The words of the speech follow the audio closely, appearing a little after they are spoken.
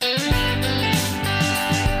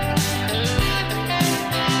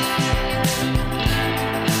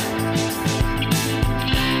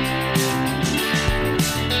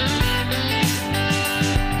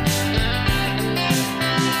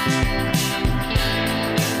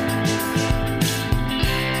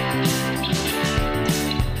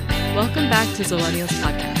back to Zillennials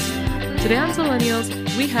Podcast. Today on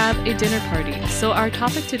Zillennials, we have a dinner party. So our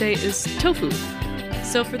topic today is tofu.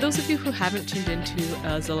 So for those of you who haven't tuned into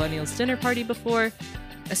a Zillennials dinner party before,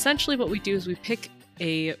 essentially what we do is we pick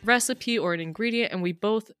a recipe or an ingredient and we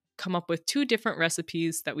both come up with two different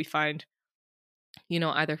recipes that we find,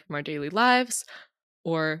 either from our daily lives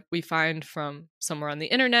or we find from somewhere on the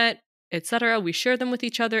internet, etc. We share them with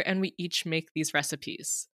each other and we each make these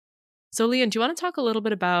recipes. So Leanne, do you want to talk a little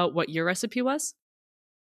bit about what your recipe was?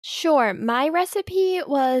 Sure. My recipe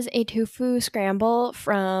was a tofu scramble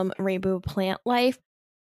from Rainbow Plant Life.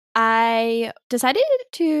 I decided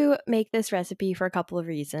to make this recipe for a couple of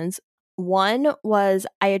reasons. One was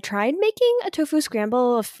I had tried making a tofu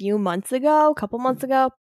scramble a couple months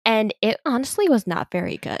ago, and it honestly was not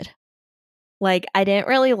very good. Like, I didn't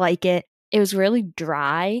really like it. It was really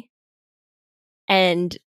dry,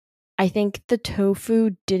 and I think the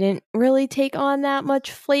tofu didn't really take on that much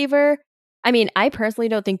flavor. I mean, I personally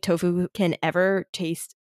don't think tofu can ever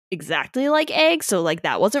taste exactly like eggs, so like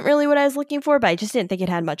that wasn't really what I was looking for, but I just didn't think it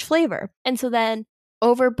had much flavor. And so then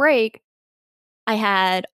over break, I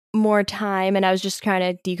had more time and I was just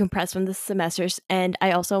trying to decompress from the semesters, and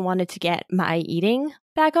I also wanted to get my eating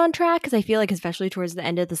back on track because I feel like especially towards the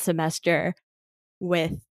end of the semester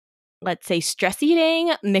with, let's say, stress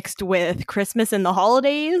eating mixed with Christmas and the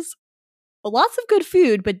holidays, lots of good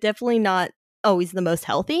food, but definitely not always the most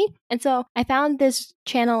healthy. And so I found this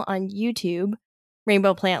channel on YouTube,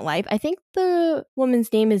 Rainbow Plant Life. I think the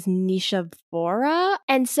woman's name is Nisha Vora.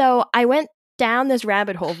 And so I went down this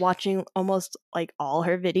rabbit hole of watching almost like all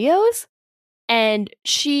her videos. And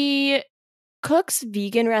she cooks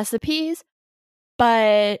vegan recipes,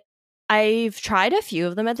 but I've tried a few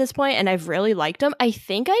of them at this point and I've really liked them. I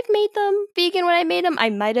think I've made them vegan when I made them. I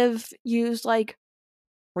might have used like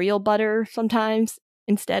real butter sometimes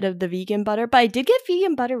instead of the vegan butter, but I did get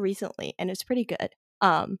vegan butter recently and it's pretty good.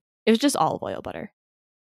 It was just olive oil butter.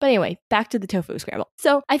 But anyway, back to the tofu scramble.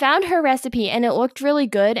 So I found her recipe and it looked really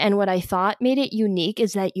good, and what I thought made it unique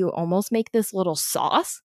is that you almost make this little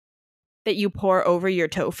sauce that you pour over your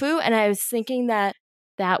tofu, and I was thinking that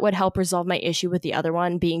that would help resolve my issue with the other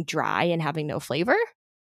one being dry and having no flavor,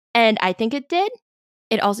 and I think it did.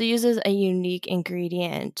 It also uses a unique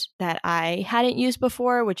ingredient that I hadn't used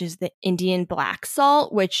before, which is the Indian black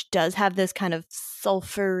salt, which does have this kind of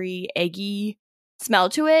sulfury, eggy smell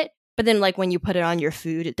to it. But then, like, when you put it on your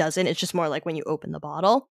food, it doesn't. It's just more like when you open the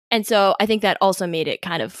bottle. And so I think that also made it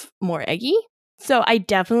kind of more eggy. So I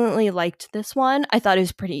definitely liked this one. I thought it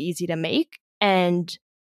was pretty easy to make. And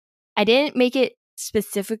I didn't make it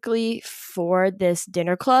specifically for this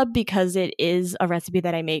dinner club because it is a recipe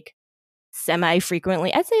that I make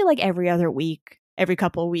semi-frequently. I'd say like every other week, every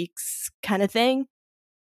couple of weeks kind of thing.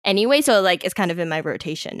 Anyway, so like it's kind of in my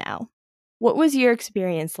rotation now. What was your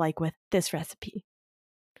experience like with this recipe?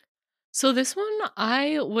 So this one,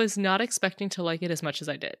 I was not expecting to like it as much as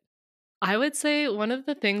I did. I would say one of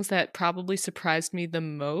the things that probably surprised me the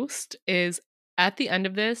most is at the end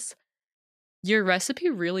of this, your recipe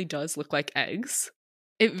really does look like eggs.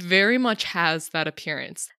 It very much has that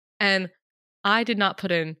appearance. And I did not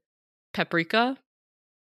put in paprika,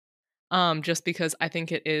 just because I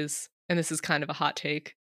think it is, and this is kind of a hot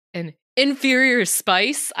take, an inferior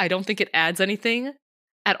spice. I don't think it adds anything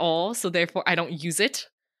at all, so therefore I don't use it.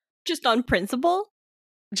 Just on principle?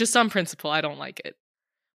 Just on principle, I don't like it.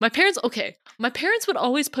 My parents would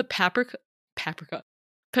always put paprika.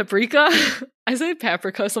 I say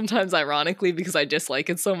paprika sometimes ironically because I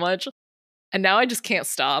dislike it so much. And now I just can't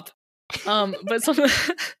stop.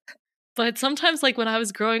 But sometimes, like when I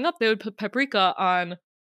was growing up, they would put paprika on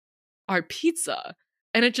our pizza.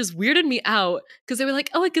 And it just weirded me out because they were like,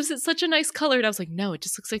 oh, it gives it such a nice color. And I was like, no, it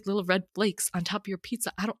just looks like little red flakes on top of your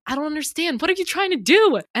pizza. I don't understand. What are you trying to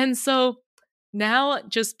do? And so now,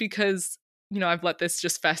 just because, I've let this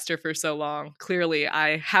just fester for so long, clearly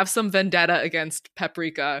I have some vendetta against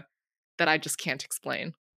paprika that I just can't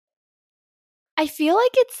explain. I feel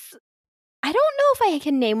like I don't know if I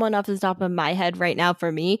can name one off the top of my head right now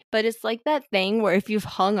for me, but it's like that thing where if you've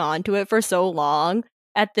hung on to it for so long,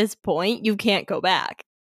 at this point, you can't go back.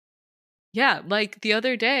 Yeah, like the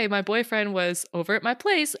other day, my boyfriend was over at my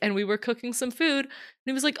place and we were cooking some food and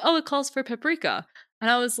he was like, oh, it calls for paprika. And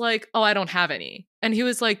I was like, oh, I don't have any. And he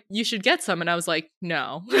was like, you should get some. And I was like,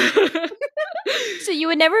 no. So you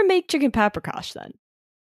would never make chicken paprikash then?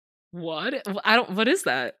 What? What is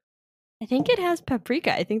that? I think it has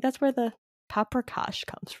paprika. I think that's where the paprikash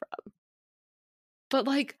comes from. But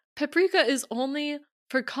like, paprika is only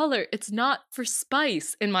for color. It's not for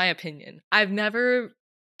spice, in my opinion. I've never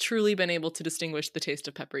truly been able to distinguish the taste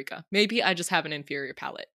of paprika. Maybe I just have an inferior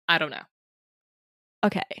palate. I don't know.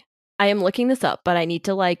 Okay. I am looking this up, but I need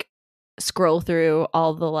to like scroll through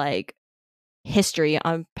all the like history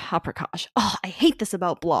on Paprikash. Oh, I hate this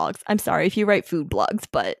about blogs. I'm sorry if you write food blogs,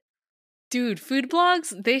 but Dude, food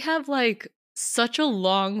blogs, they have like such a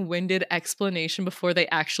long-winded explanation before they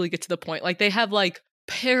actually get to the point. Like they have like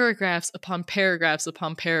paragraphs upon paragraphs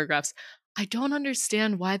upon paragraphs. I don't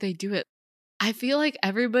understand why they do it. I feel like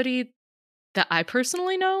everybody that I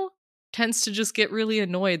personally know tends to just get really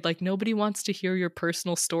annoyed. Like nobody wants to hear your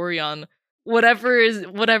personal story on whatever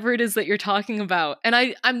it is that you're talking about. And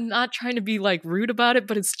I'm not trying to be like rude about it,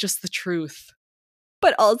 but it's just the truth.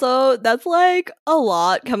 but also that's like a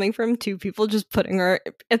lot coming from two people just putting our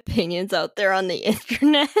opinions out there on the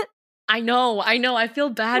internet. I know. I feel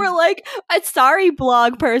bad. We're like, sorry,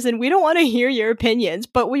 blog person, we don't want to hear your opinions,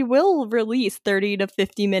 but we will release 30 to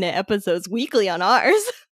 50-minute episodes weekly on ours.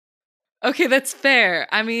 Okay, that's fair.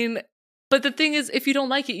 I mean, but the thing is, if you don't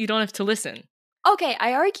like it, you don't have to listen. Okay,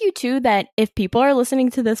 I argue too that if people are listening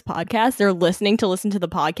to this podcast, they're listen to the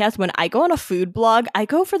podcast. When I go on a food blog, I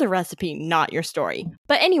go for the recipe, not your story.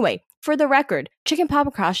 But anyway, for the record, chicken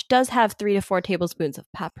paprikash does have 3 to 4 tablespoons of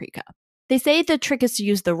paprika. They say the trick is to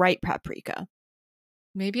use the right paprika.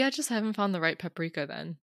 Maybe I just haven't found the right paprika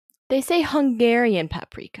then. They say Hungarian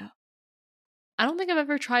paprika. I don't think I've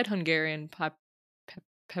ever tried Hungarian paprika.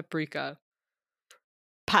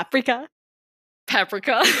 Paprika?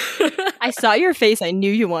 Paprika. I saw your face. I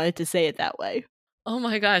knew you wanted to say it that way. Oh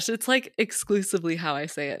my gosh, it's like exclusively how I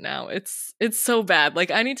say it now. It's so bad.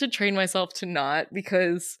 Like I need to train myself to not,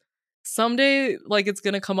 because someday like it's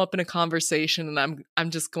going to come up in a conversation and I'm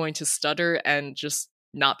just going to stutter and just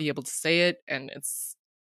not be able to say it, and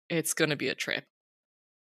it's going to be a trip.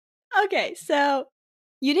 Okay, so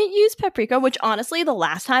you didn't use paprika, which honestly the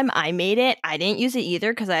last time I made it, I didn't use it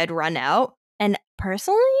either because I had run out. And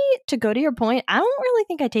personally, to go to your point, I don't really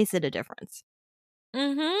think I tasted a difference.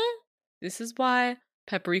 This is why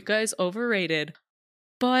paprika is overrated.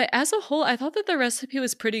 But as a whole, I thought that the recipe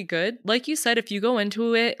was pretty good. Like you said, if you go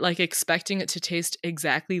into it like expecting it to taste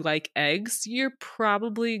exactly like eggs, you're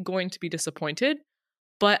probably going to be disappointed.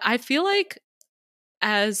 But I feel like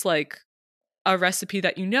as like a recipe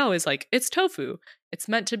that you know is like, it's tofu. It's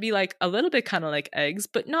meant to be like a little bit kind of like eggs,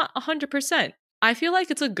 but not 100%. I feel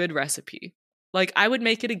like it's a good recipe. Like I would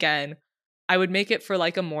make it again. I would make it for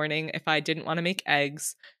like a morning if I didn't want to make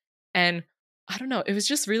eggs. And I don't know, it was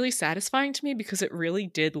just really satisfying to me because it really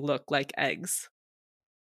did look like eggs.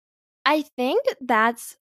 I think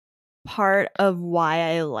that's part of why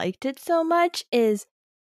I liked it so much is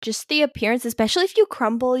just the appearance, especially if you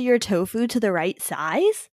crumble your tofu to the right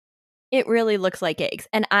size. It really looks like eggs.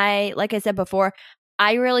 And like I said before,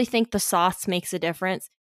 I really think the sauce makes a difference.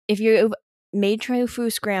 If you've made tofu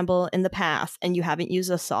scramble in the past and you haven't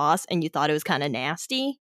used a sauce and you thought it was kind of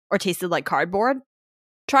nasty or tasted like cardboard,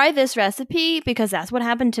 try this recipe because that's what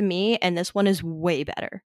happened to me, and this one is way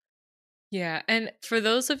better. Yeah, and for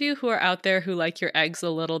those of you who are out there who like your eggs a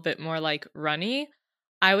little bit more like runny,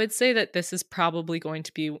 I would say that this is probably going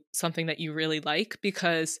to be something that you really like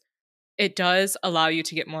because it does allow you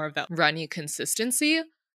to get more of that runny consistency.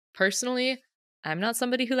 Personally, I'm not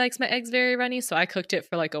somebody who likes my eggs very runny, so I cooked it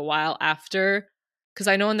for like a while after, because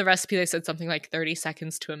I know in the recipe they said something like 30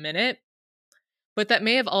 seconds to a minute. But that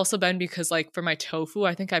may have also been because like for my tofu,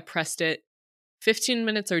 I think I pressed it 15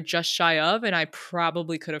 minutes or just shy of, and I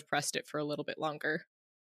probably could have pressed it for a little bit longer.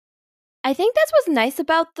 I think that's what's nice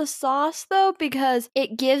about the sauce, though, because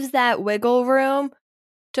it gives that wiggle room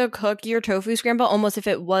to cook your tofu scramble almost if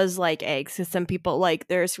it was like eggs. Because some people like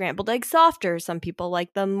their scrambled eggs softer. Some people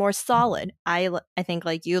like them more solid. I think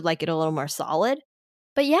like you like it a little more solid.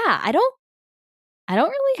 But yeah, I don't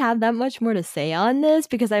really have that much more to say on this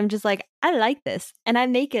because I'm just like, I like this and I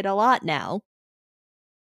make it a lot now.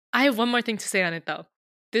 I have one more thing to say on it though.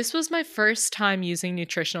 This was my first time using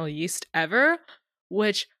nutritional yeast ever,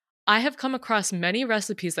 which I have come across many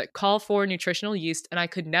recipes that call for nutritional yeast and I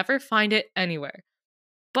could never find it anywhere.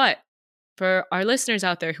 But for our listeners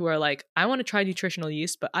out there who are like, I want to try nutritional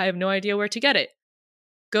yeast, but I have no idea where to get it,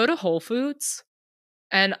 go to Whole Foods.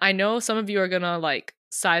 And I know some of you are going to like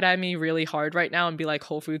side-eye me really hard right now and be like,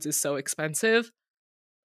 Whole Foods is so expensive.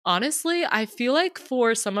 Honestly, I feel like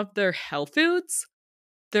for some of their health foods,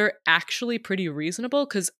 they're actually pretty reasonable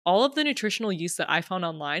because all of the nutritional yeast that I found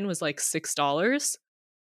online was like $6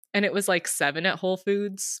 and it was like $7 at Whole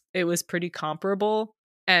Foods. It was pretty comparable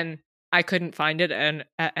and I couldn't find it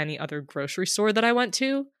at any other grocery store that I went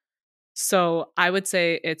to. So I would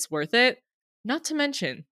say it's worth it. Not to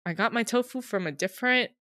mention, I got my tofu from a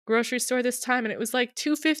different grocery store this time and it was like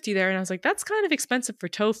 $2.50 there. And I was like, that's kind of expensive for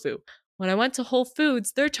tofu. When I went to Whole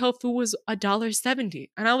Foods, their tofu was $1.70.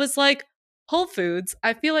 And I was like, Whole Foods,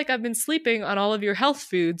 I feel like I've been sleeping on all of your health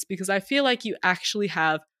foods because I feel like you actually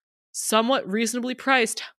have somewhat reasonably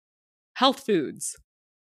priced health foods.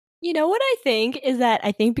 You know what I think is that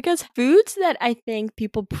I think because foods that I think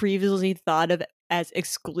people previously thought of as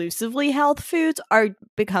exclusively health foods are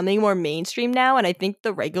becoming more mainstream now. And I think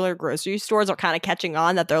the regular grocery stores are kind of catching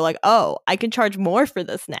on that they're like, oh, I can charge more for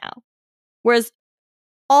this now. Whereas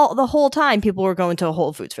all the whole time people were going to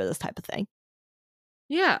Whole Foods for this type of thing.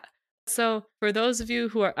 Yeah. So, for those of you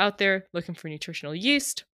who are out there looking for nutritional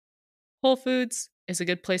yeast, Whole Foods is a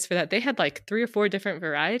good place for that. They had like 3 or 4 different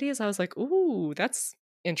varieties. I was like, ooh, that's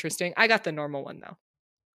interesting. I got the normal one though.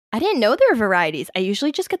 I didn't know there were varieties. I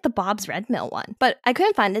usually just get the Bob's Red Mill one, but I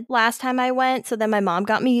couldn't find it last time I went. So then my mom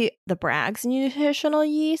got me the Bragg's nutritional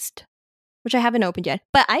yeast, which I haven't opened yet.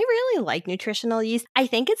 But I really like nutritional yeast. I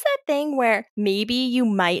think it's that thing where maybe you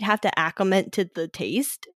might have to acclimate to the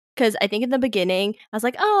taste. Because I think in the beginning, I was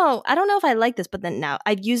like, oh, I don't know if I like this. But then now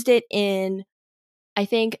I've used it in, I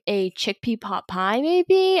think, a chickpea pot pie,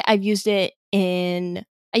 maybe. I used it in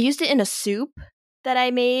a soup that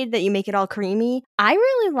I made that you make it all creamy. I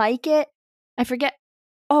really like it. I forget.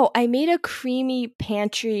 Oh, I made a creamy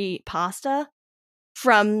pantry pasta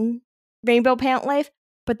from Rainbow Pant Life,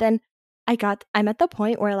 but then I'm at the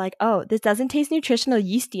point where like, oh, this doesn't taste nutritional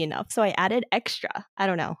yeasty enough, so I added extra. I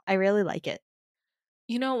don't know. I really like it.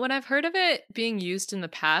 You know, when I've heard of it being used in the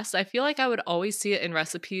past, I feel like I would always see it in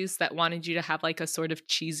recipes that wanted you to have like a sort of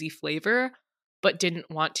cheesy flavor, but didn't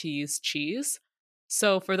want to use cheese.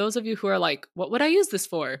 So for those of you who are like, what would I use this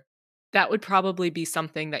for? That would probably be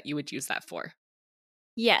something that you would use that for.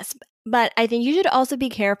 Yes, but I think you should also be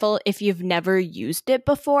careful if you've never used it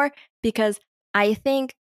before, because I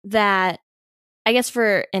think that, I guess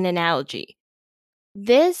for an analogy,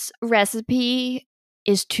 this recipe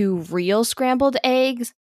is to real scrambled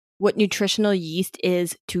eggs what nutritional yeast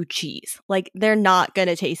is to cheese. Like, they're not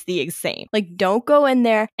gonna taste the same. Like, don't go in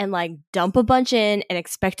there and like dump a bunch in and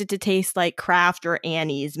expect it to taste like Kraft or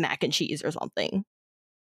Annie's mac and cheese or something.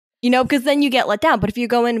 You know, because then you get let down. But if you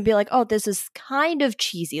go in and be like, oh, this is kind of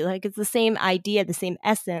cheesy, like it's the same idea, the same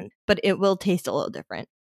essence, but it will taste a little different.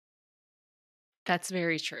 That's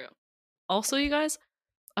very true. Also, you guys,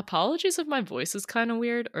 apologies if my voice is kind of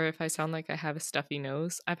weird or if I sound like I have a stuffy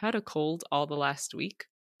nose. I've had a cold all the last week,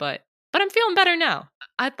 but I'm feeling better now.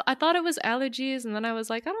 I thought it was allergies, and then I was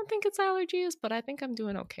like, I don't think it's allergies, but I think I'm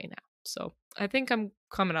doing okay now. So I think I'm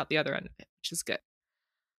coming out the other end of it, which is good.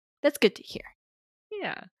 That's good to hear.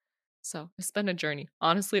 Yeah. So it's been a journey.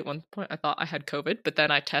 Honestly, at one point I thought I had COVID, but then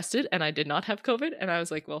I tested and I did not have COVID, and I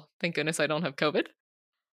was like, well, thank goodness I don't have COVID.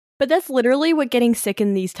 But that's literally what getting sick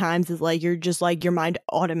in these times is like. You're just like, your mind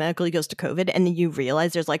automatically goes to COVID, and then you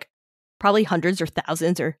realize there's like probably hundreds or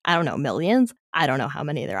thousands or I don't know, millions. I don't know how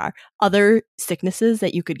many there are. Other sicknesses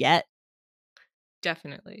that you could get.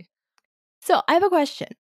 Definitely. So I have a question.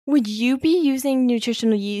 Would you be using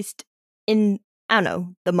nutritional yeast in, I don't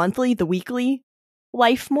know, the monthly, the weekly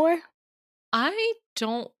life more? I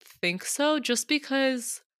don't think so, just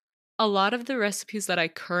because a lot of the recipes that I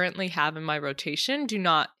currently have in my rotation do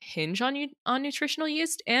not hinge on nutritional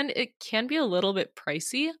yeast, and it can be a little bit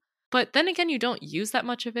pricey. But then again, you don't use that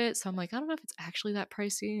much of it, so I'm like, I don't know if it's actually that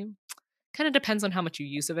pricey. Kind of depends on how much you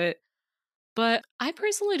use of it. But I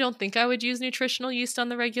personally don't think I would use nutritional yeast on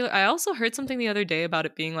the regular. I also heard something the other day about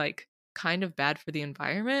it being like kind of bad for the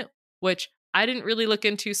environment, which I didn't really look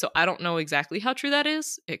into, so I don't know exactly how true that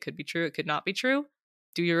is. It could be true, it could not be true.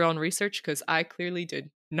 Do your own research, because I clearly did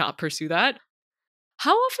not pursue that.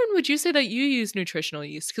 How often would you say that you use nutritional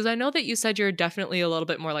yeast? Because I know that you said you're definitely a little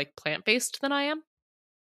bit more like plant-based than I am.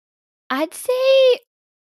 I'd say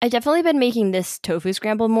I've definitely been making this tofu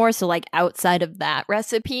scramble more. So, like, outside of that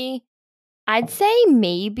recipe, I'd say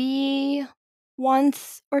maybe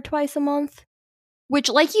once or twice a month. Which,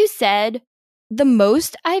 like you said, the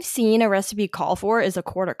most I've seen a recipe call for is a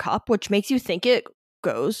quarter cup, which makes you think it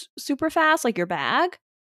goes super fast, like your bag.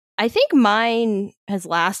 I think mine has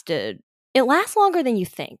lasted, it lasts longer than you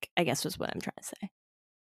think, I guess was what I'm trying to say.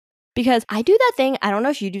 Because I do that thing, I don't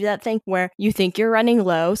know if you do that thing where you think you're running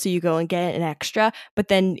low, so you go and get an extra, but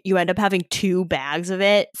then you end up having 2 bags of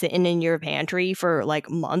it sitting in your pantry for like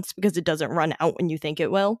months because it doesn't run out when you think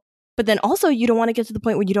it will. But then also you don't want to get to the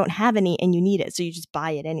point where you don't have any and you need it, so you just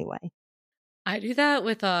buy it anyway. I do that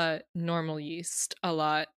with normal yeast a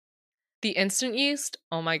lot. The instant yeast,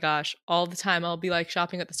 oh my gosh, all the time I'll be like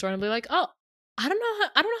shopping at the store and I'll be like, oh, I don't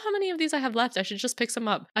know how many of these I have left. I should just pick some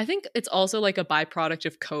up. I think it's also like a byproduct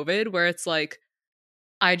of COVID where it's like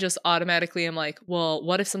I just automatically am like, well,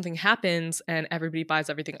 what if something happens and everybody buys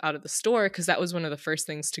everything out of the store? Because that was one of the first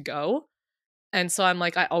things to go. And so I'm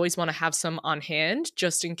like, I always want to have some on hand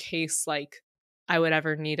just in case like I would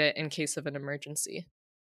ever need it in case of an emergency.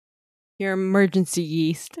 Your emergency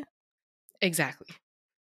yeast. Exactly.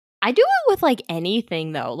 I do it with like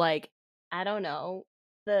anything though. Like, I don't know.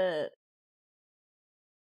 The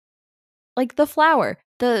flour,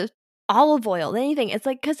 the olive oil, anything. It's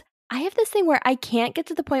like, because I have this thing where I can't get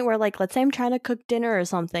to the point where, like, let's say I'm trying to cook dinner or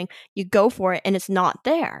something, you go for it and it's not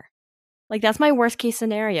there. Like, that's my worst case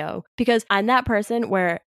scenario because I'm that person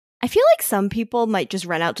where I feel like some people might just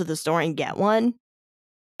run out to the store and get one,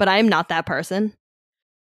 but I'm not that person.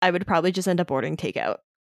 I would probably just end up ordering takeout.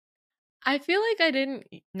 I feel like I didn't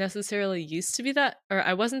necessarily used to be that, or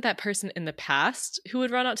I wasn't that person in the past who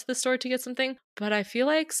would run out to the store to get something. But I feel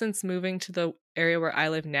like since moving to the area where I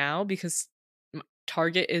live now, because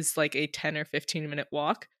Target is like a 10 or 15-minute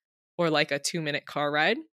walk or like a 2-minute car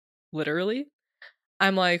ride, literally,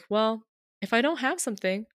 I'm like, well, if I don't have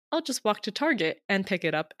something, I'll just walk to Target and pick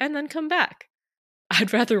it up and then come back.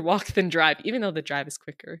 I'd rather walk than drive, even though the drive is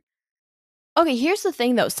quicker. Okay, here's the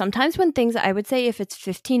thing though. Sometimes when things, I would say if it's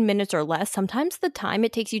 15 minutes or less, sometimes the time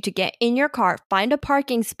it takes you to get in your car, find a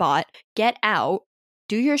parking spot, get out,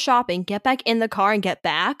 do your shopping, get back in the car and get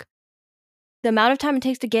back, the amount of time it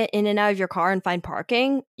takes to get in and out of your car and find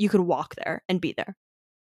parking, you could walk there and be there.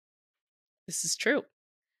 This is true.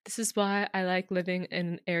 This is why I like living in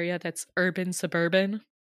an area that's urban suburban.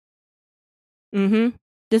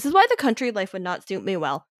 This is why the country life would not suit me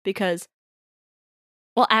well because,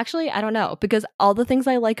 well, actually, I don't know, because all the things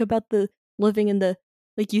I like about the living in the,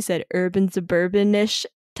 like you said, urban suburban-ish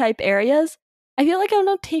type areas, I feel like I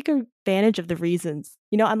don't take advantage of the reasons.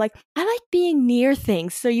 You know, I'm like, I like being near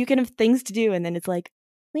things so you can have things to do. And then it's like,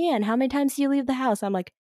 Leanne, how many times do you leave the house? I'm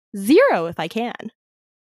like, 0 if I can.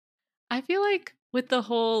 I feel like with the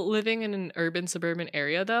whole living in an urban suburban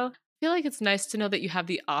area, though, I feel like it's nice to know that you have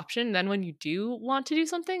the option. Then when you do want to do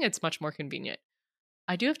something, it's much more convenient.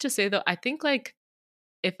 I do have to say, though, I think like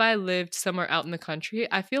if I lived somewhere out in the country,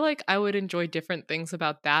 I feel like I would enjoy different things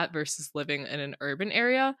about that versus living in an urban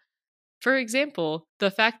area. For example,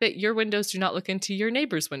 the fact that your windows do not look into your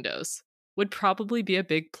neighbor's windows would probably be a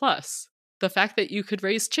big plus. The fact that you could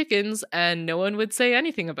raise chickens and no one would say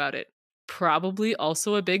anything about it, probably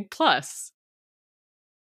also a big plus.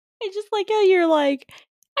 I just like how you're like,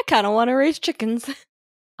 I kind of want to raise chickens.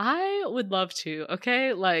 I would love to,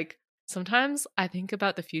 okay? Like, sometimes I think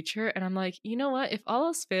about the future and I'm like, you know what? If all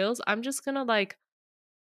else fails, I'm just gonna like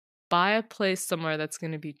buy a place somewhere that's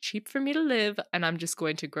gonna be cheap for me to live and I'm just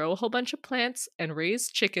going to grow a whole bunch of plants and raise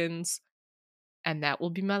chickens and that will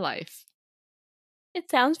be my life. It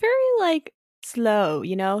sounds very like slow,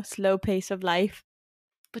 you know, slow pace of life.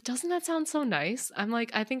 But doesn't that sound so nice? I'm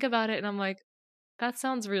like, I think about it and I'm like, that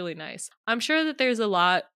sounds really nice. I'm sure that there's a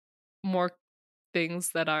lot more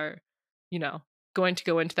things that are, you know, going to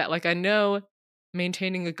go into that. Like, I know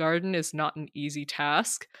maintaining a garden is not an easy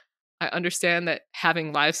task. I understand that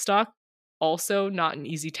having livestock also not an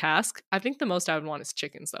easy task. I think the most I would want is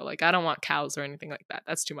chickens though. Like, I don't want cows or anything like that.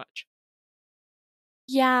 That's too much.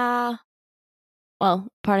 Yeah. Well,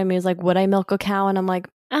 part of me is like, would I milk a cow? And I'm like,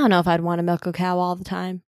 I don't know if I'd want to milk a cow all the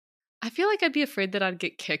time. I feel like I'd be afraid that I'd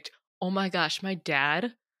get kicked. Oh my gosh, my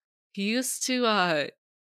dad, he used to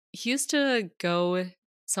go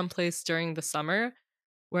someplace during the summer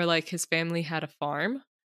where like his family had a farm.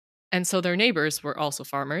 And so their neighbors were also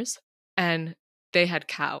farmers and they had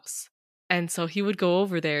cows. And so he would go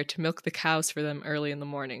over there to milk the cows for them early in the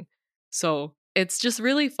morning. So it's just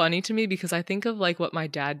really funny to me because I think of like what my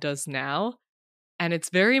dad does now. And it's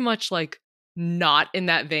very much like not in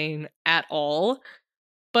that vein at all.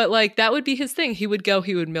 But like that would be his thing. He would go,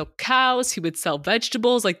 he would milk cows, he would sell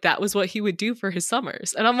vegetables. Like that was what he would do for his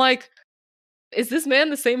summers. And I'm like, is this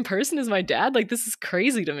man the same person as my dad? Like this is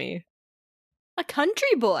crazy to me. A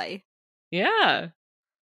country boy. Yeah.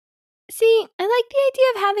 See, I like the idea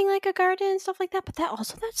of having like a garden and stuff like that, but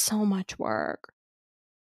that's so much work.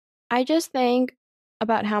 I just think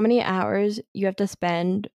about how many hours you have to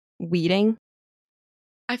spend weeding.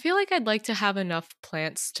 I feel like I'd like to have enough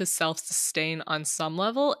plants to self-sustain on some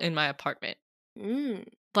level in my apartment.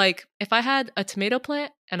 Like if I had a tomato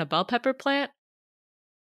plant and a bell pepper plant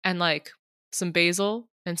and like some basil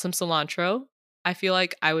and some cilantro, I feel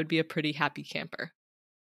like I would be a pretty happy camper.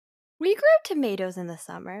 We grew tomatoes in the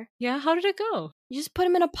summer. Yeah, how did it go? You just put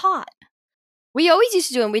them in a pot. We always used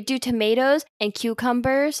to do them. We'd do tomatoes and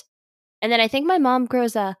cucumbers. And then I think my mom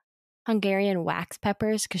grows Hungarian wax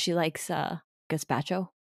peppers because she likes gazpacho.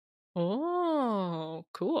 Oh,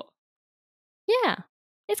 cool. Yeah,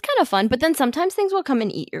 it's kind of fun. But then sometimes things will come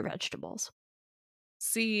and eat your vegetables.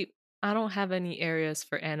 See, I don't have any areas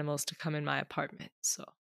for animals to come in my apartment, so.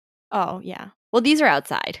 Oh, yeah. Well, these are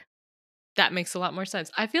outside. That makes a lot more sense.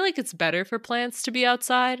 I feel like it's better for plants to be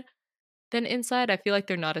outside than inside. I feel like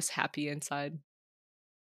they're not as happy inside.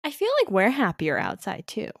 I feel like we're happier outside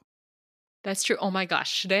too. That's true. Oh my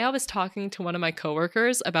gosh. Today I was talking to one of my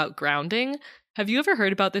coworkers about grounding. Have you ever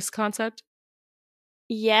heard about this concept?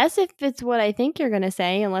 Yes, if it's what I think you're going to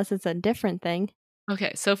say, unless it's a different thing.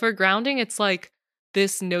 Okay, so for grounding, it's like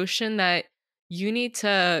this notion that you need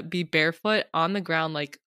to be barefoot on the ground,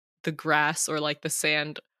 like the grass or like the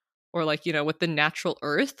sand or like, with the natural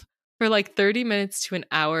earth for like 30 minutes to an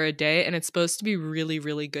hour a day. And it's supposed to be really,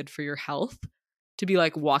 really good for your health to be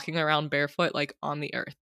like walking around barefoot, like on the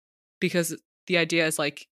earth, because the idea is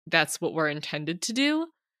like that's what we're intended to do.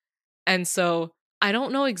 And so I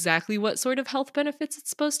don't know exactly what sort of health benefits it's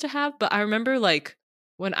supposed to have, but I remember like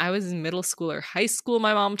when I was in middle school or high school,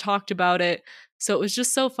 my mom talked about it. So it was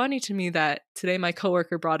just so funny to me that today my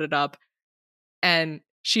coworker brought it up and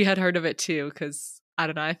she had heard of it too. Cause I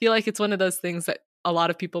don't know, I feel like it's one of those things that a lot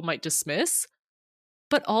of people might dismiss.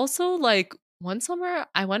 But also, like, one summer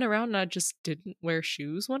I went around and I just didn't wear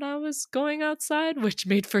shoes when I was going outside, which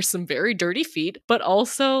made for some very dirty feet. But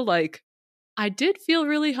also, like, I did feel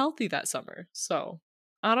really healthy that summer. So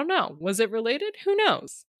I don't know. Was it related? Who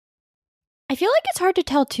knows? I feel like it's hard to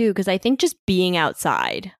tell too, because I think just being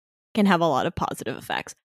outside can have a lot of positive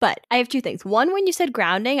effects. But I have two things. One, when you said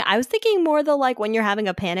grounding, I was thinking more the like when you're having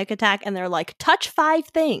a panic attack and they're like, touch 5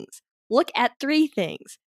 things, look at 3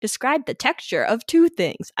 things, describe the texture of 2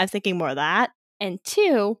 things. I was thinking more of that. And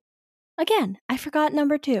 2, again, I forgot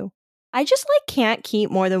number 2. I just like can't keep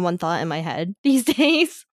more than one thought in my head these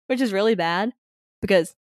days, which is really bad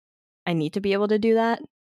because I need to be able to do that.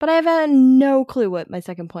 But I have no clue what my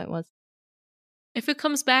second point was. If it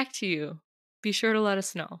comes back to you, be sure to let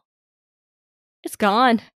us know. It's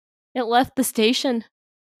gone. It left the station.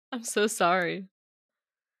 I'm so sorry.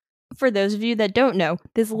 For those of you that don't know,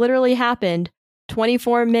 this literally happened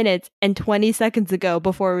 24 minutes and 20 seconds ago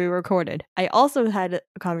before we recorded. I also had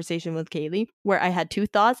a conversation with Kaylee where I had 2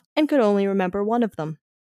 thoughts and could only remember one of them.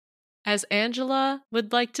 As Angela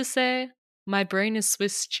would like to say, my brain is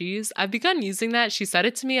Swiss cheese. I've begun using that. She said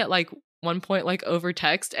it to me at like one point, like over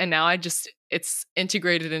text, and now it's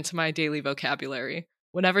integrated into my daily vocabulary.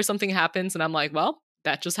 Whenever something happens and I'm like, well,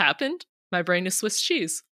 that just happened, my brain is Swiss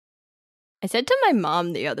cheese. I said to my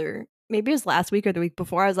mom maybe it was last week or the week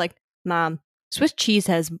before, I was like, Mom, Swiss cheese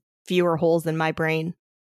has fewer holes than my brain.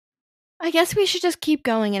 I guess we should just keep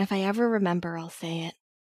going, and if I ever remember, I'll say it.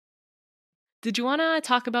 Did you want to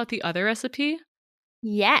talk about the other recipe?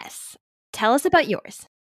 Yes. Tell us about yours.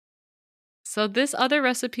 So this other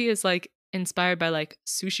recipe is like inspired by like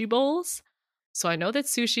sushi bowls. So I know that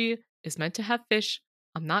sushi is meant to have fish.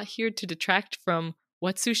 I'm not here to detract from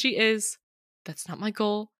what sushi is. That's not my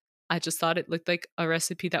goal. I just thought it looked like a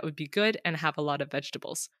recipe that would be good and have a lot of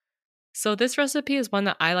vegetables. So this recipe is one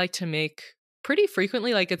that I like to make pretty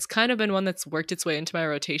frequently. Like it's kind of been one that's worked its way into my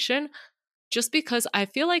rotation just because I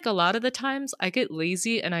feel like a lot of the times I get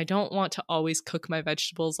lazy and I don't want to always cook my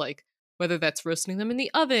vegetables, like whether that's roasting them in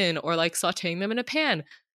the oven or like sauteing them in a pan,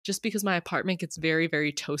 just because my apartment gets very,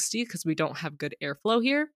 very toasty because we don't have good airflow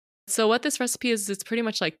here. So what this recipe is, it's pretty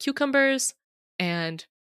much like cucumbers and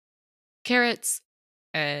carrots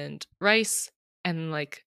and rice and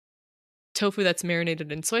like tofu that's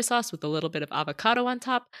marinated in soy sauce with a little bit of avocado on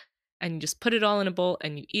top. And you just put it all in a bowl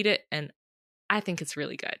and you eat it. And I think it's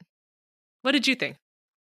really good. What did you think?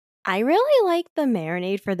 I really like the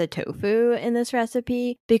marinade for the tofu in this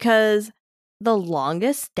recipe because the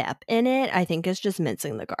longest step in it, I think, is just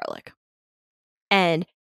mincing the garlic. And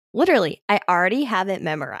literally, I already have it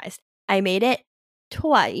memorized. I made it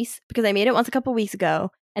twice because I made it once a couple weeks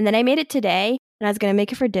ago. And then I made it today and I was going to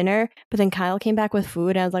make it for dinner. But then Kyle came back with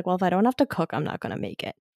food and I was like, well, if I don't have to cook, I'm not going to make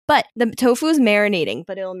it. But the tofu is marinating,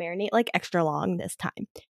 but it'll marinate like extra long this time.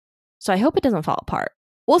 So I hope it doesn't fall apart.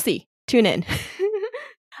 We'll see. Tune in.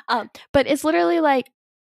 But it's literally like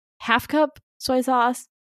 1/2 cup soy sauce,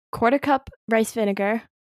 1/4 cup rice vinegar.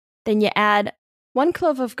 Then you add 1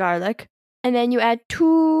 clove of garlic. And then you add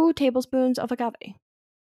 2 tablespoons of agave.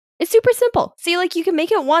 It's super simple. See, like you can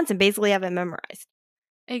make it once and basically have it memorized.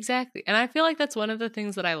 Exactly. And I feel like that's one of the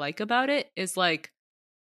things that I like about it is like,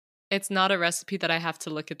 it's not a recipe that I have to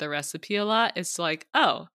look at the recipe a lot. It's like,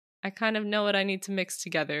 oh, I kind of know what I need to mix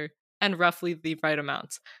together and roughly the right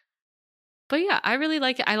amounts. But yeah, I really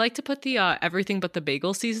like it. I like to put the everything but the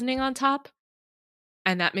bagel seasoning on top.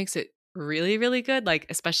 And that makes it really, really good. Like,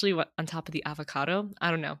 especially on top of the avocado.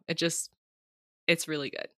 I don't know. It's really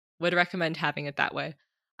good. Would recommend having it that way.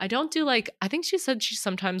 I don't do like, I think she said she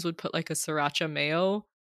sometimes would put like a sriracha mayo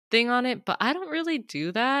thing on it, but I don't really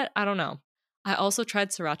do that. I don't know. I also tried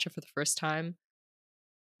sriracha for the first time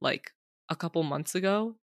like a couple months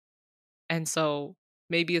ago. And so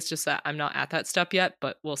maybe it's just that I'm not at that step yet,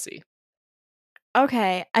 but we'll see.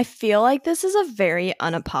 Okay, I feel like this is a very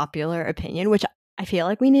unpopular opinion, which I feel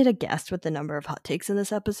like we need a guest with the number of hot takes in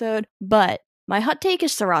this episode. But my hot take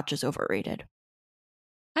is sriracha's overrated.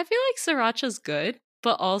 I feel like sriracha's good,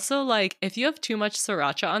 but also like if you have too much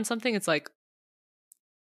sriracha on something, it's like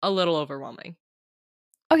a little overwhelming.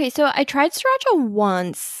 Okay, so I tried sriracha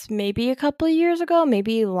once, maybe a couple of years ago,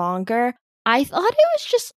 maybe longer. I thought it was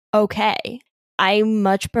just okay. I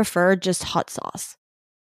much prefer just hot sauce.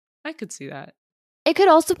 I could see that. It could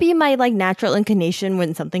also be my like natural inclination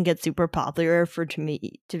when something gets super popular for to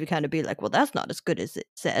me to kind of be like, well, that's not as good as it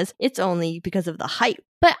says. It's only because of the hype.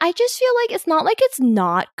 But I just feel like it's not like it's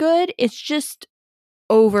not good. It's just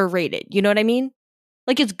overrated. You know what I mean?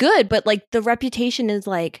 Like it's good, but like the reputation is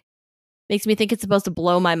like makes me think it's supposed to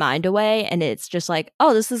blow my mind away, and it's just like,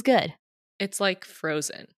 oh, this is good. It's like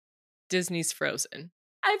Frozen. Disney's Frozen.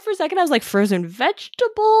 For a second, I was like, frozen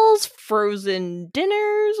vegetables, frozen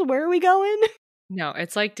dinners. Where are we going? No,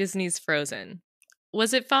 it's like Disney's Frozen.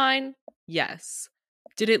 Was it fine? Yes.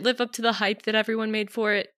 Did it live up to the hype that everyone made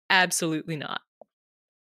for it? Absolutely not.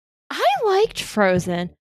 I liked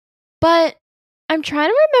Frozen, but I'm trying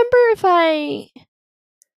to remember if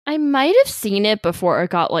I might have seen it before it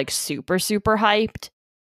got like super, super hyped.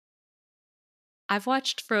 I've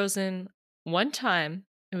watched Frozen one time.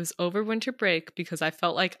 It was over winter break because I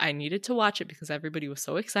felt like I needed to watch it because everybody was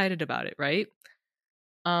so excited about it, right?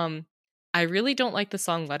 I really don't like the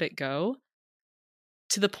song Let It Go,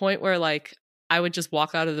 to the point where like I would just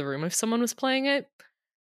walk out of the room if someone was playing it.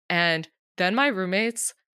 And then my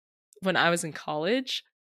roommates, when I was in college,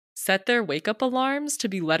 set their wake up alarms to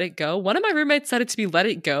be Let It Go. One of my roommates set it to be Let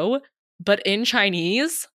It Go, but in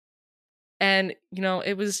Chinese. And, you know,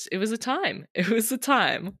 it was a time. It was a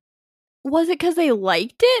time. Was it because they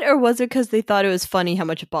liked it, or was it because they thought it was funny how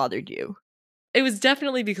much it bothered you? It was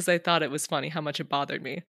definitely because I thought it was funny how much it bothered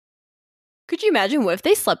me. Could you imagine what if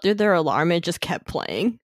they slept through their alarm and it just kept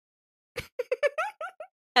playing?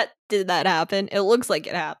 Did that happen? It looks like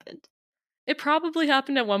it happened. It probably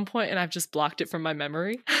happened at one point and I've just blocked it from my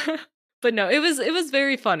memory. But no, it was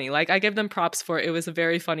very funny. Like I give them props for it. It was a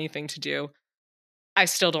very funny thing to do. I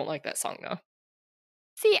still don't like that song though.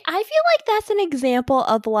 See, I feel like that's an example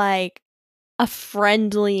of like a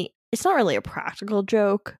friendly, it's not really a practical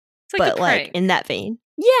joke, It's like but a like prank. in that vein.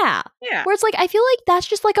 Yeah. Yeah. Where it's like, I feel like that's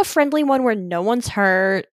just like a friendly one where no one's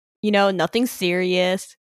hurt, you know, nothing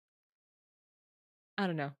serious. I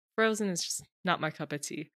don't know. Frozen is just not my cup of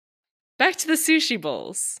tea. Back to the sushi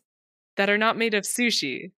bowls that are not made of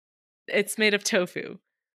sushi. It's made of tofu.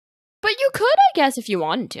 But you could, I guess, if you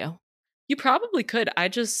wanted to. You probably could. I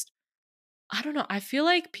don't know. I feel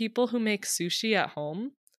like people who make sushi at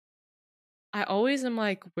home, I always am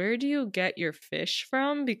like, where do you get your fish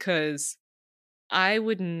from? Because I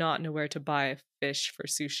would not know where to buy fish for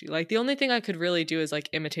sushi. Like the only thing I could really do is like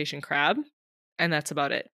imitation crab, and that's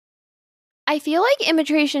about it. I feel like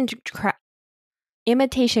imitation crab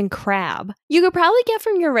you could probably get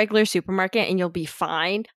from your regular supermarket and you'll be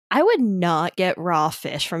fine. I would not get raw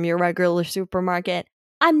fish from your regular supermarket.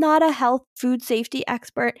 I'm not a health food safety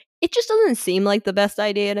expert. It just doesn't seem like the best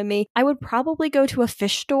idea to me. I would probably go to a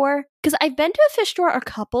fish store because I've been to a fish store a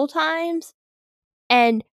couple times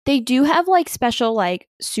and they do have like special like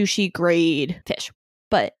sushi grade fish.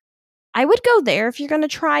 But I would go there if you're going to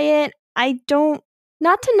try it.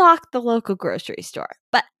 Not to knock the local grocery store,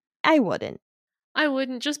 but I wouldn't. I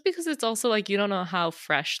wouldn't, just because it's also like you don't know how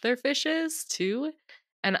fresh their fish is, too.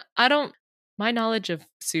 And my knowledge of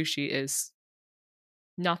sushi is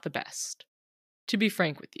not the best, to be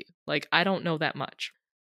frank with you. Like, I don't know that much.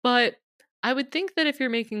 But I would think that if you're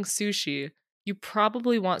making sushi, you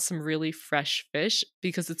probably want some really fresh fish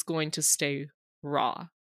because it's going to stay raw.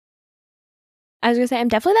 I was going to say, I'm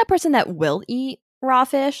definitely that person that will eat raw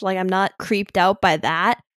fish. Like, I'm not creeped out by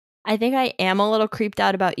that. I think I am a little creeped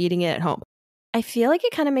out about eating it at home. I feel like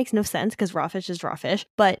it kind of makes no sense because raw fish is raw fish.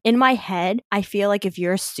 But in my head, I feel like if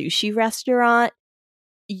you're a sushi restaurant,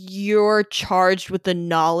 you're charged with the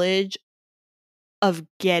knowledge of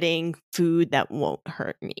getting food that won't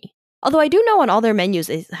hurt me. Although I do know on all their menus,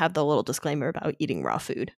 they have the little disclaimer about eating raw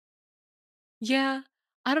food. Yeah,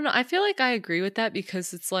 I don't know. I feel like I agree with that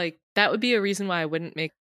because it's like that would be a reason why I wouldn't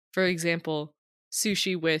make, for example,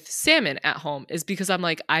 sushi with salmon at home, is because I'm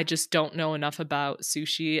like, I just don't know enough about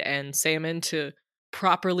sushi and salmon to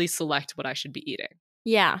properly select what I should be eating.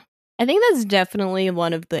 Yeah. I think that's definitely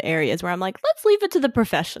one of the areas where I'm like, let's leave it to the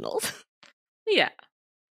professionals. Yeah.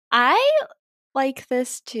 I like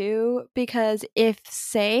this too because if,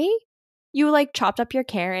 say, you like chopped up your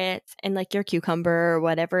carrots and like your cucumber or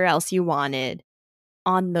whatever else you wanted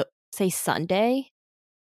on the, say, Sunday.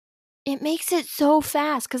 It makes it so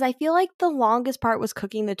fast because I feel like the longest part was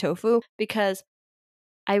cooking the tofu because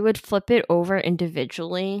I would flip it over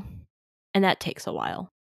individually and that takes a while.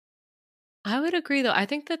 I would agree though. I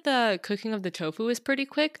think that the cooking of the tofu is pretty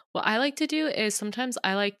quick. What I like to do is sometimes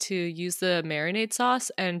I like to use the marinade sauce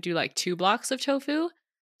and do like 2 blocks of tofu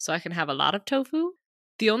so I can have a lot of tofu.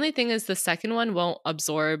 The only thing is the second one won't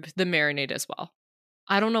absorb the marinade as well.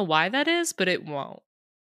 I don't know why that is, but it won't.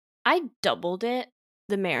 I doubled it,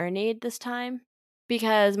 the marinade this time,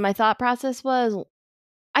 because my thought process was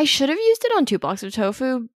I should have used it on 2 blocks of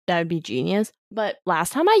tofu. That would be genius. But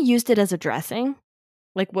last time I used it as a dressing,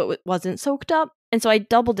 like what wasn't soaked up. And so I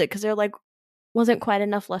doubled it because there like wasn't quite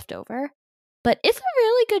enough left over. But it's a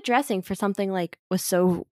really good dressing for something like with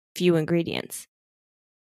so few ingredients.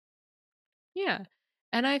 Yeah.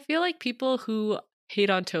 And I feel like people who hate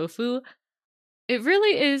on tofu, it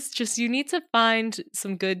really is just you need to find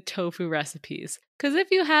some good tofu recipes. Because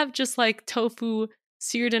if you have just like tofu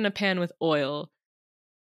seared in a pan with oil,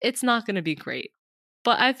 it's not going to be great.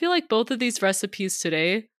 But I feel like both of these recipes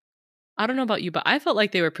today, I don't know about you, but I felt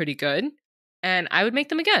like they were pretty good and I would make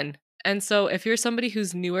them again. And so if you're somebody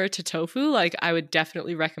who's newer to tofu, like I would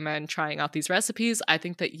definitely recommend trying out these recipes. I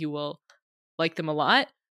think that you will like them a lot.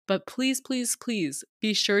 But please, please, please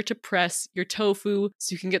be sure to press your tofu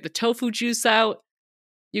so you can get the tofu juice out.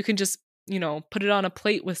 You can just, put it on a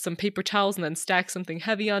plate with some paper towels and then stack something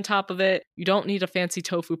heavy on top of it. You don't need a fancy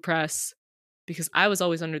tofu press because I was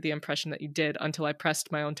always under the impression that you did until I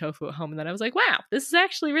pressed my own tofu at home. And then I was like, wow, this is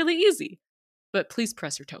actually really easy. But please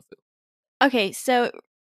press your tofu. Okay, so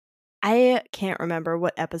I can't remember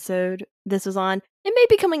what episode this was on. It may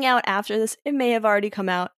be coming out after this. It may have already come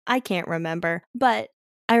out. I can't remember. But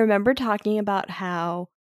I remember talking about how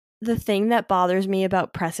the thing that bothers me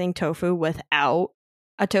about pressing tofu without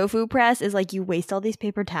a tofu press is like you waste all these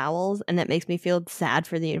paper towels and that makes me feel sad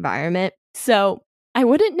for the environment. So I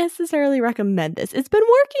wouldn't necessarily recommend this. It's been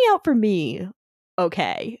working out for me.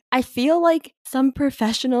 Okay. I feel like some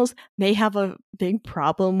professionals may have a big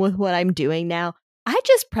problem with what I'm doing now. I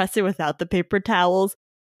just press it without the paper towels.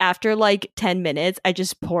 After like 10 minutes, I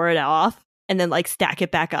just pour it off and then like stack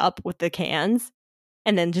it back up with the cans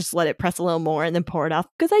and then just let it press a little more and then pour it off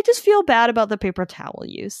because I just feel bad about the paper towel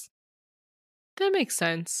use. That makes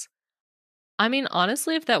sense. I mean,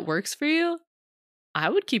 honestly, if that works for you, I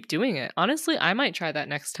would keep doing it. Honestly, I might try that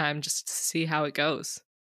next time just to see how it goes.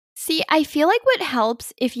 See, I feel like what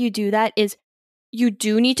helps if you do that is you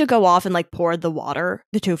do need to go off and like pour the water,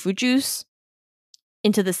 the tofu juice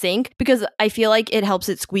into the sink because I feel like it helps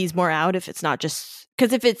it squeeze more out if it's not just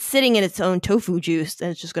because if it's sitting in its own tofu juice, then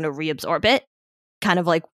it's just going to reabsorb it, kind of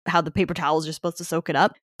like how the paper towels are supposed to soak it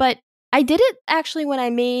up. But I did it actually when I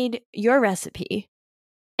made your recipe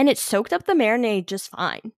and it soaked up the marinade just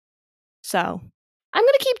fine. So I'm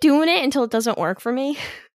going to keep doing it until it doesn't work for me.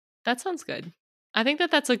 That sounds good. I think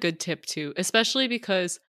that that's a good tip too, especially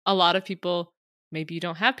because a lot of people, maybe you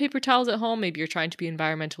don't have paper towels at home, maybe you're trying to be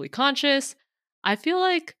environmentally conscious. I feel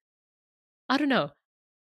like, I don't know,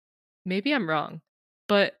 maybe I'm wrong,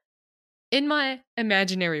 but in my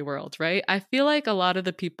imaginary world, right? I feel like a lot of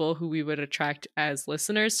the people who we would attract as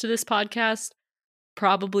listeners to this podcast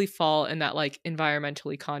probably fall in that like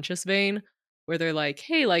environmentally conscious vein where they're like,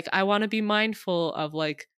 hey, like I want to be mindful of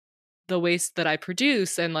like the waste that I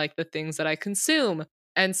produce and like the things that I consume.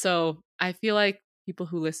 And so I feel like people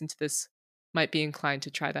who listen to this might be inclined to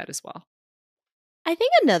try that as well. I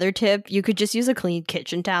think another tip, you could just use a clean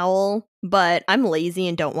kitchen towel, but I'm lazy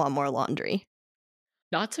and don't want more laundry.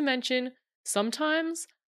 Not to mention, sometimes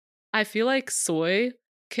I feel like soy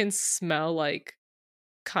can smell like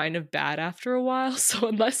kind of bad after a while. So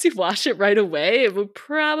unless you wash it right away, it would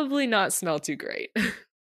probably not smell too great.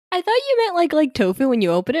 I thought you meant like tofu when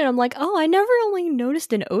you open it. I'm like, oh, I never only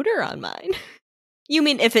noticed an odor on mine. You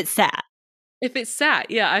mean if it's sat? If it's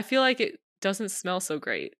sat, yeah, I feel like it doesn't smell so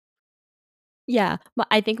great. Yeah,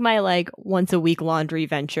 I think my like once a week laundry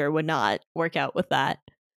venture would not work out with that.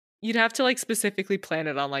 You'd have to like specifically plan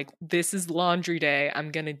it on like, this is laundry day.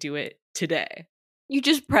 I'm going to do it today. You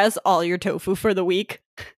just press all your tofu for the week.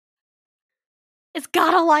 It's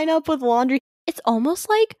gotta line up with laundry. It's almost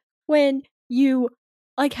like when you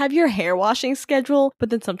like have your hair washing schedule, but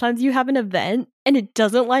then sometimes you have an event and it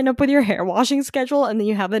doesn't line up with your hair washing schedule and then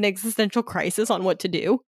you have an existential crisis on what to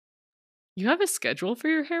do. You have a schedule for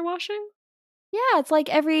your hair washing? Yeah, it's like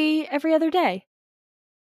every other day.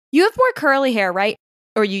 You have more curly hair, right?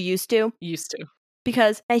 Or you used to? Used to.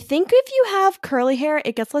 Because I think if you have curly hair,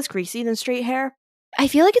 it gets less greasy than straight hair. I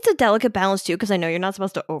feel like it's a delicate balance too, because I know you're not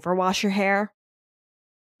supposed to overwash your hair.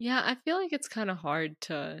 Yeah, I feel like it's kind of hard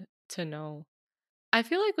to know. I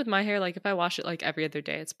feel like with my hair, like if I wash it like every other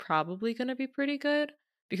day, it's probably going to be pretty good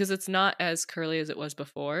because it's not as curly as it was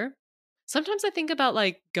before. Sometimes I think about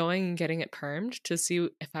like going and getting it permed to see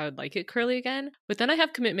if I would like it curly again, but then I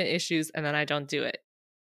have commitment issues and then I don't do it.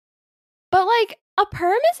 But like a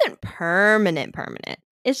perm isn't permanent.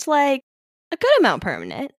 It's like a good amount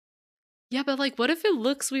permanent. Yeah, but like what if it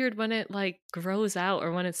looks weird when it like grows out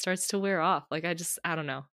or when it starts to wear off? Like I don't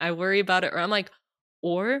know. I worry about it, or I'm like,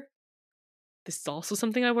 or this is also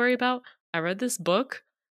something I worry about. I read this book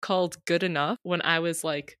called Good Enough when I was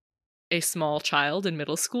like a small child in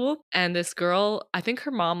middle school, and this girl, I think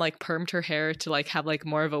her mom like permed her hair to like have like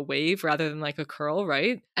more of a wave rather than like a curl,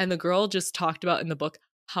 right? And the girl just talked about in the book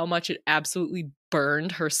how much it absolutely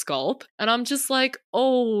burned her scalp, and I'm just like,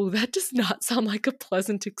 oh, that does not sound like a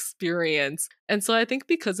pleasant experience. And so I think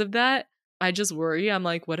because of that, I just worry. I'm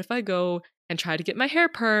like, what if I go and try to get my hair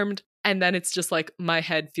permed and then it's just like my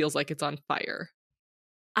head feels like it's on fire?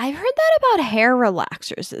 I've heard that about hair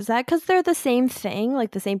relaxers. Is that because they're the same thing,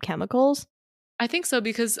 like the same chemicals? I think so,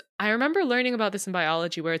 because I remember learning about this in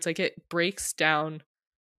biology where it's like it breaks down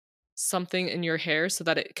something in your hair so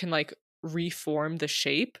that it can like reform the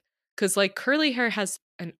shape. Because like curly hair has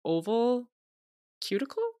an oval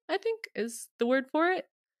cuticle, I think is the word for it.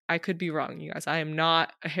 I could be wrong, you guys. I am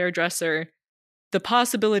not a hairdresser. The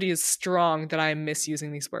possibility is strong that I am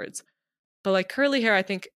misusing these words. But like curly hair, I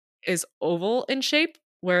think, is oval in shape,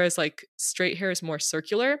 whereas like straight hair is more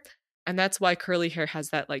circular. And that's why curly hair has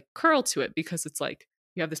that like curl to it, because it's like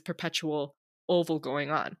you have this perpetual oval going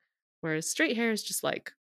on. Whereas straight hair is just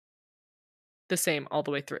like the same all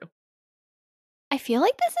the way through. I feel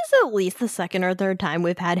like this is at least the second or third time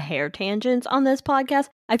we've had hair tangents on this podcast.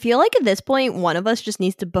 I feel like at this point, one of us just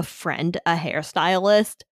needs to befriend a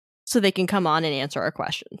hairstylist so they can come on and answer our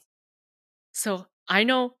questions. So I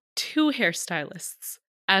know 2 hairstylists,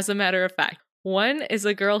 as a matter of fact. One is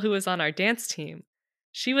a girl who was on our dance team.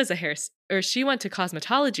 She was she went to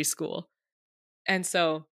cosmetology school. And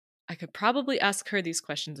so I could probably ask her these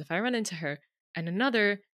questions if I run into her. And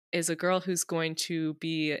another is a girl who's going to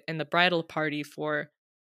be in the bridal party for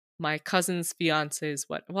my cousin's fiance's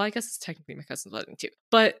what? Well, I guess it's technically my cousin's wedding too,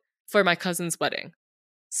 but for my cousin's wedding.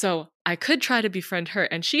 So I could try to befriend her,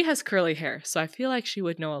 and she has curly hair, so I feel like she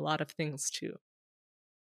would know a lot of things too.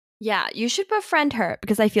 Yeah, you should befriend her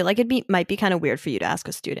because I feel like might be kind of weird for you to ask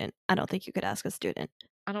a student. I don't think you could ask a student.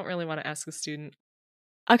 I don't really want to ask a student.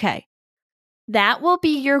 Okay. That will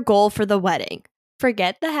be your goal for the wedding.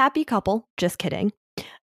 Forget the happy couple. Just kidding.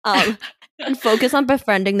 And focus on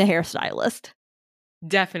befriending the hairstylist.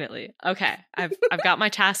 Definitely. Okay. I've got my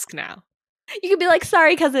task now. You could be like,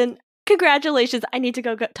 sorry, cousin. Congratulations. I need to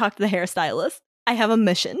go talk to the hairstylist. I have a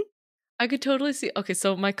mission. I could totally see. Okay,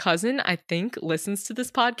 so my cousin, I think, listens to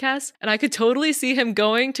this podcast, and I could totally see him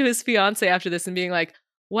going to his fiance after this and being like,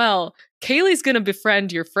 well, Kaylee's going to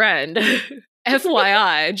befriend your friend.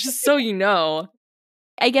 FYI, just so you know.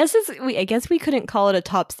 I guess we couldn't call it a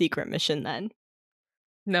top secret mission then.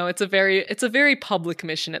 No, it's a very public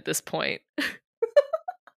mission at this point.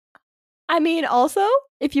 I mean, also,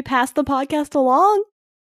 if you pass the podcast along,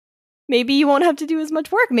 maybe you won't have to do as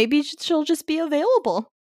much work. Maybe she'll just be available.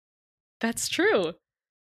 That's true.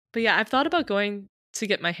 But yeah, I've thought about going to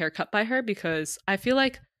get my hair cut by her because I feel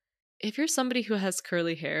like if you're somebody who has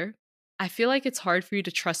curly hair, I feel like it's hard for you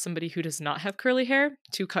to trust somebody who does not have curly hair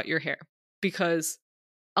to cut your hair, because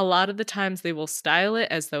a lot of the times they will style it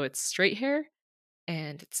as though it's straight hair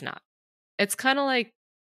and it's not. It's kind of like,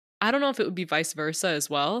 I don't know if it would be vice versa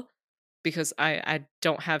as well, because I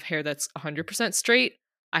don't have hair that's 100% straight.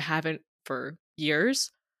 I haven't for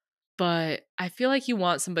years. But I feel like you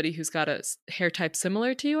want somebody who's got a hair type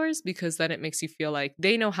similar to yours, because then it makes you feel like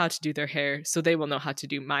they know how to do their hair, so they will know how to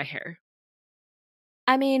do my hair.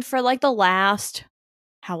 I mean, for like the last,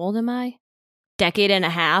 how old am I? Decade and a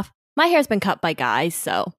half, my hair's been cut by guys,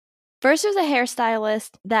 so. First, there's a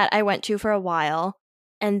hairstylist that I went to for a while,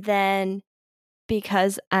 and then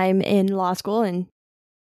because I'm in law school and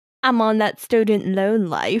I'm on that student loan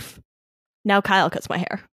life, now Kyle cuts my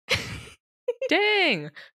hair.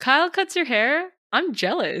 Dang! Kyle cuts your hair? I'm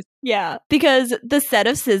jealous. Yeah, because the set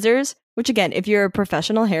of scissors, which again, if you're a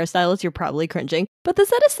professional hairstylist, you're probably cringing, but the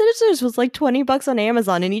set of scissors was like $20 on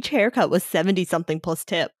Amazon, and each haircut was 70 something plus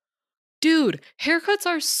tip. Dude, haircuts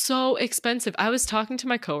are so expensive. I was talking to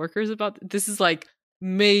my coworkers about this. Is like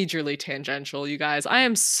majorly tangential, you guys. I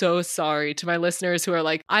am so sorry to my listeners who are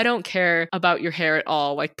like, I don't care about your hair at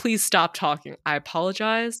all. Like, please stop talking. I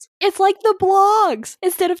apologize. It's like the blogs.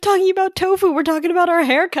 Instead of talking about tofu, we're talking about our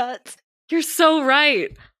haircuts. You're so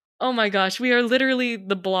right. Oh my gosh, we are literally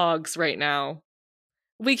the blogs right now.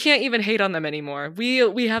 We can't even hate on them anymore.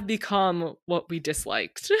 We have become what we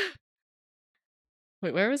disliked.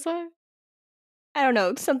 Wait, where was I? I don't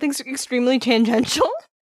know, something's extremely tangential.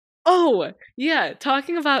 Oh, yeah,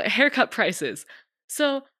 talking about haircut prices.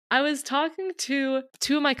 So I was talking to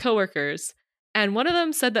two of my coworkers, and one of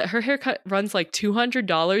them said that her haircut runs like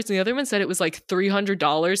 $200, and the other one said it was like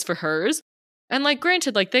 $300 for hers. And like,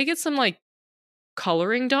 granted, like they get some like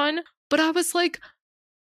coloring done, but I was like,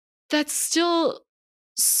 that's still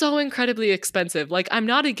so incredibly expensive. Like, I'm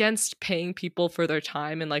not against paying people for their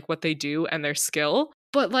time and like what they do and their skill.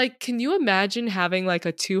 But like, can you imagine having like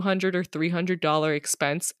a $200 or $300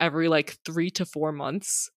 expense every like 3 to 4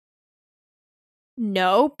 months?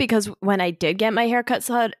 No, because when I did get my hair cut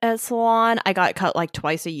at a salon, I got cut like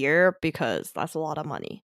twice a year because that's a lot of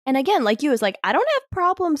money. And again, like you, was like, I don't have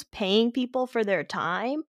problems paying people for their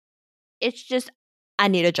time. It's just, I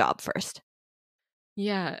need a job first.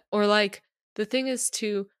 Yeah. Or like, the thing is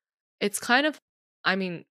too, it's kind of, I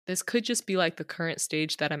mean, this could just be like the current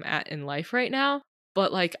stage that I'm at in life right now.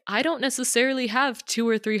 But like, I don't necessarily have $200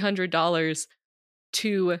 or $300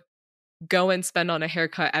 to go and spend on a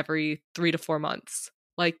haircut every 3 to 4 months.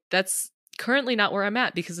 Like, that's currently not where I'm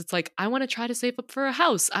at, because it's like, I want to try to save up for a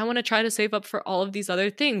house. I want to try to save up for all of these other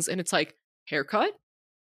things. And it's like, haircut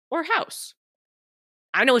or house?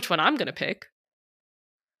 I know which one I'm going to pick.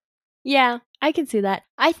 Yeah, I can see that.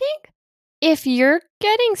 I think if you're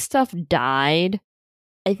getting stuff dyed,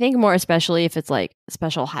 I think more especially if it's like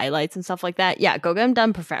special highlights and stuff like that, yeah, go get them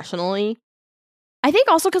done professionally. I think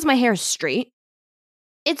also because my hair is straight,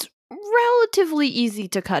 it's relatively easy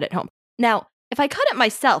to cut at home. Now, if I cut it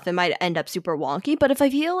myself, it might end up super wonky, but if I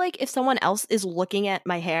feel like if someone else is looking at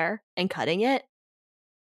my hair and cutting it,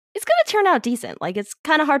 it's going to turn out decent. Like, it's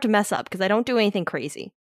kind of hard to mess up because I don't do anything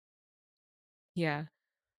crazy. Yeah.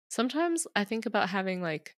 Sometimes I think about having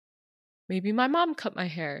like maybe my mom cut my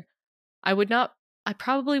hair. I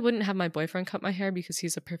probably wouldn't have my boyfriend cut my hair because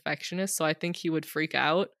he's a perfectionist, so I think he would freak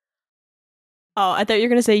out. Oh, I thought you were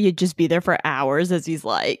going to say you'd just be there for hours as he's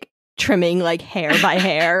like trimming like hair by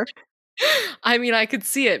hair. I mean, I could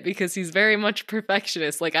see it because he's very much a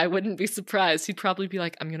perfectionist. Like, I wouldn't be surprised. He'd probably be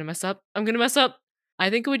like, I'm going to mess up. I'm going to mess up. I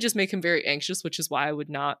think it would just make him very anxious, which is why I would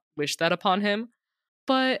not wish that upon him.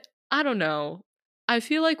 But I don't know. I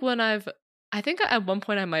feel like I think at one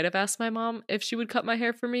point I might have asked my mom if she would cut my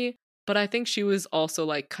hair for me, but I think she was also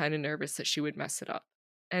like kind of nervous that she would mess it up.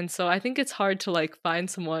 And so I think it's hard to like find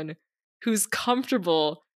someone who's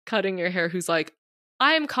comfortable cutting your hair, who's like,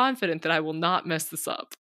 I am confident that I will not mess this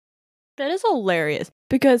up. That is hilarious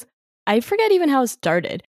because I forget even how it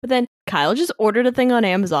started. But then Kyle just ordered a thing on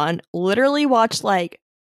Amazon, literally watched like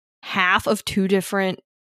half of 2 different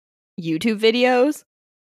YouTube videos,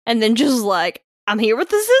 and then just like, I'm here with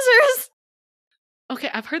the scissors. Okay,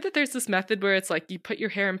 I've heard that there's this method where it's like you put your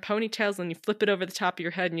hair in ponytails and you flip it over the top of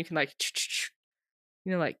your head and you can like,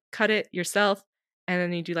 like cut it yourself. And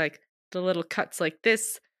then you do like the little cuts like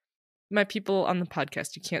this. My people on the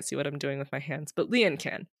podcast, you can't see what I'm doing with my hands, but Leon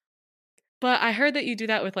can. But I heard that you do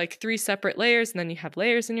that with like 3 separate layers and then you have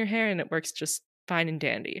layers in your hair and it works just fine and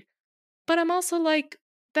dandy. But I'm also like,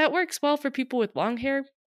 that works well for people with long hair.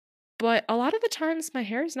 But a lot of the times my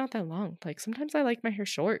hair is not that long. Like sometimes I like my hair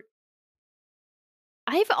short.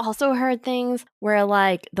 I've also heard things where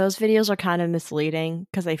like those videos are kind of misleading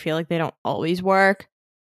because I feel like they don't always work.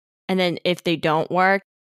 And then if they don't work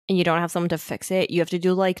and you don't have someone to fix it, you have to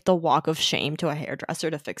do like the walk of shame to a hairdresser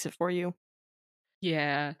to fix it for you.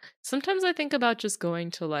 Yeah. Sometimes I think about just going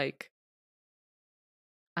to like,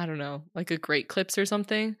 I don't know, like a Great Clips or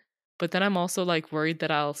something. But then I'm also like worried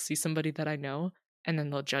that I'll see somebody that I know and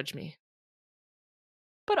then they'll judge me.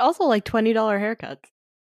 But also like $20 haircuts.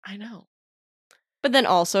 I know. But then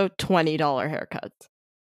also $20 haircuts.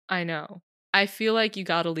 I know. I feel like you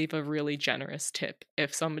gotta leave a really generous tip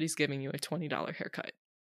if somebody's giving you a $20 haircut.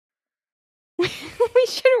 We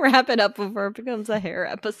should wrap it up before it becomes a hair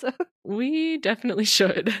episode. We definitely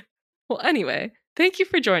should. Well, anyway, thank you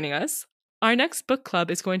for joining us. Our next book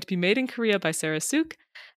club is going to be Made in Korea by Sarah Suk,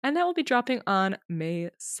 and that will be dropping on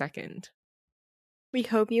May 2nd. We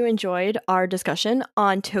hope you enjoyed our discussion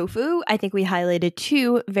on tofu. I think we highlighted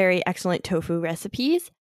 2 very excellent tofu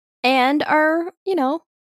recipes and our,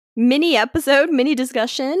 mini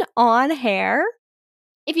discussion on hair.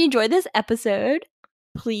 If you enjoyed this episode,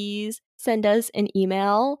 please send us an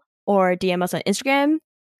email or DM us on Instagram.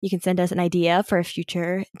 You can send us an idea for a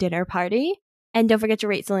future dinner party. And don't forget to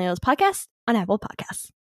rate Zillennials Podcast on Apple Podcasts.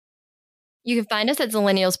 You can find us at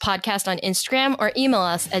Zillennials Podcast on Instagram or email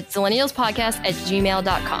us at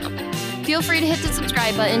zillennialspodcast@gmail.com. feel free to hit the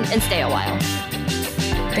subscribe button and stay a while.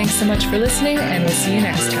 Thanks so much for listening, and we'll see you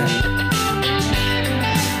next time.